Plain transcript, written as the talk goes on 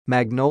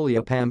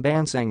Magnolia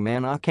Pambansang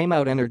Manok came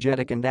out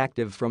energetic and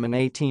active from an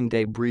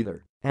 18-day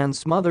breather and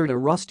smothered a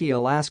rusty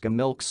Alaska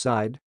Milk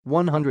side,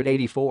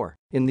 184,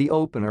 in the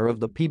opener of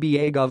the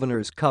PBA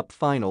Governors Cup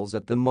Finals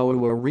at the MOA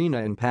Arena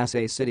in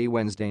Pasay City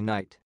Wednesday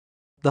night.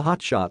 The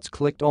Hotshots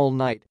clicked all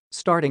night,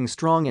 starting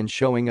strong and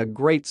showing a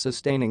great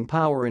sustaining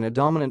power in a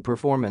dominant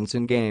performance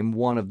in Game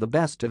 1 of the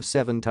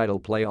best-of-7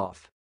 title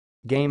playoff.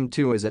 Game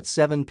 2 is at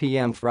 7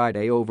 p.m.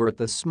 Friday over at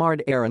the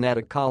smart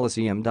Araneta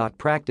Coliseum.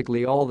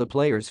 Practically all the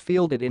players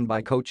fielded in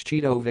by coach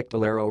Chito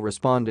Victolero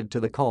responded to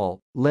the call,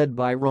 led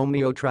by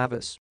Romeo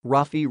Travis,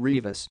 Rafi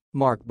Reavis,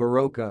 Mark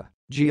Barroca,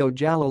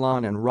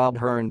 Jalalon and Rob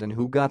Herndon,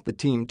 who got the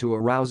team to a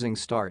rousing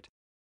start.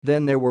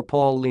 Then there were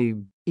Paul Lee,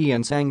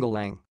 Ian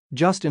Sangalang,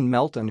 Justin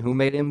Melton, who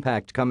made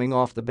impact coming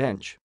off the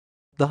bench.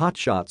 The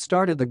Hotshots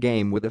started the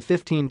game with a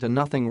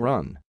 15-0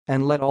 run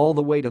and led all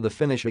the way to the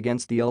finish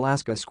against the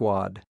Alaska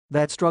squad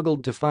that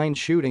struggled to find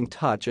shooting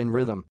touch and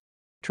rhythm.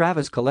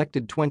 Travis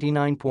collected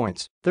 29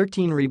 points,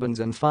 13 rebounds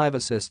and 5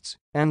 assists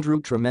and drew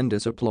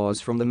tremendous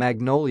applause from the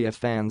Magnolia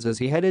fans as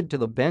he headed to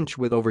the bench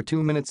with over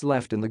 2 minutes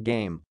left in the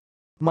game.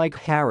 Mike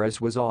Harris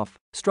was off,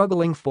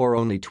 struggling for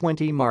only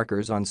 20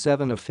 markers on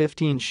 7 of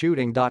 15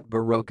 shooting.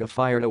 Barroca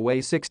fired away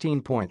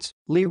 16 points,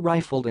 Lee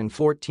rifled in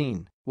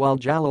 14, while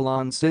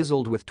Jalalon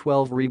sizzled with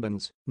 12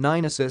 rebounds,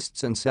 9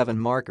 assists and 7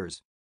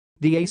 markers.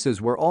 The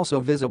Aces were also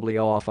visibly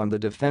off on the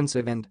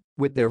defensive end,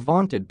 with their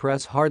vaunted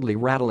press hardly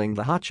rattling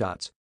the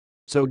Hotshots.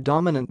 So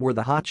dominant were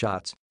the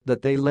Hotshots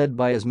that they led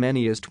by as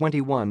many as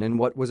 21 in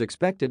what was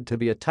expected to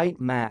be a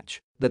tight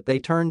match that they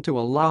turned to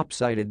a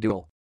lopsided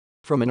duel.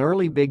 From an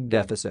early big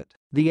deficit,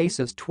 the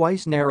Aces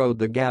twice narrowed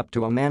the gap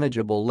to a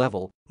manageable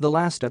level, the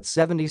last at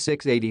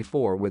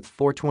 76-84 with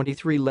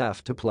 4:23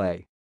 left to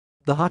play.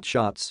 The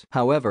Hotshots,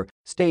 however,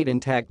 stayed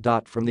intact.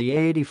 From the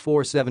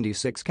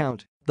 84-76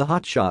 count, the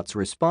Hotshots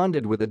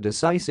responded with a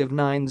decisive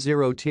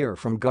 9-0 tier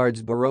from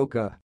guards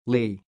Barroca,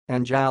 Lee,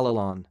 and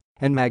Jalalon,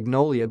 and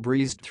Magnolia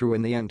breezed through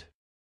in the end.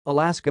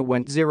 Alaska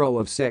went 0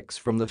 of 6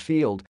 from the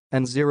field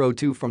and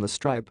 0-2 from the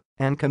stripe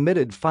and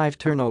committed 5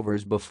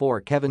 turnovers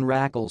before Kevin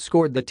Rackle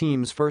scored the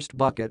team's first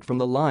bucket from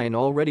the line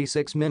already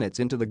 6 minutes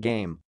into the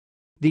game.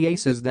 The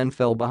Aces then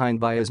fell behind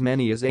by as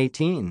many as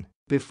 18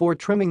 before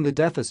trimming the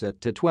deficit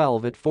to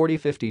 12 at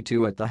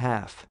 40-52 at the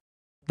half.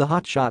 The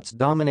Hotshots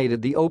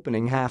dominated the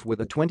opening half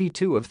with a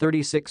 22 of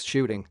 36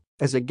 shooting,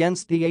 as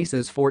against the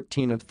Aces'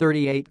 14 of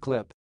 38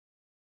 clip,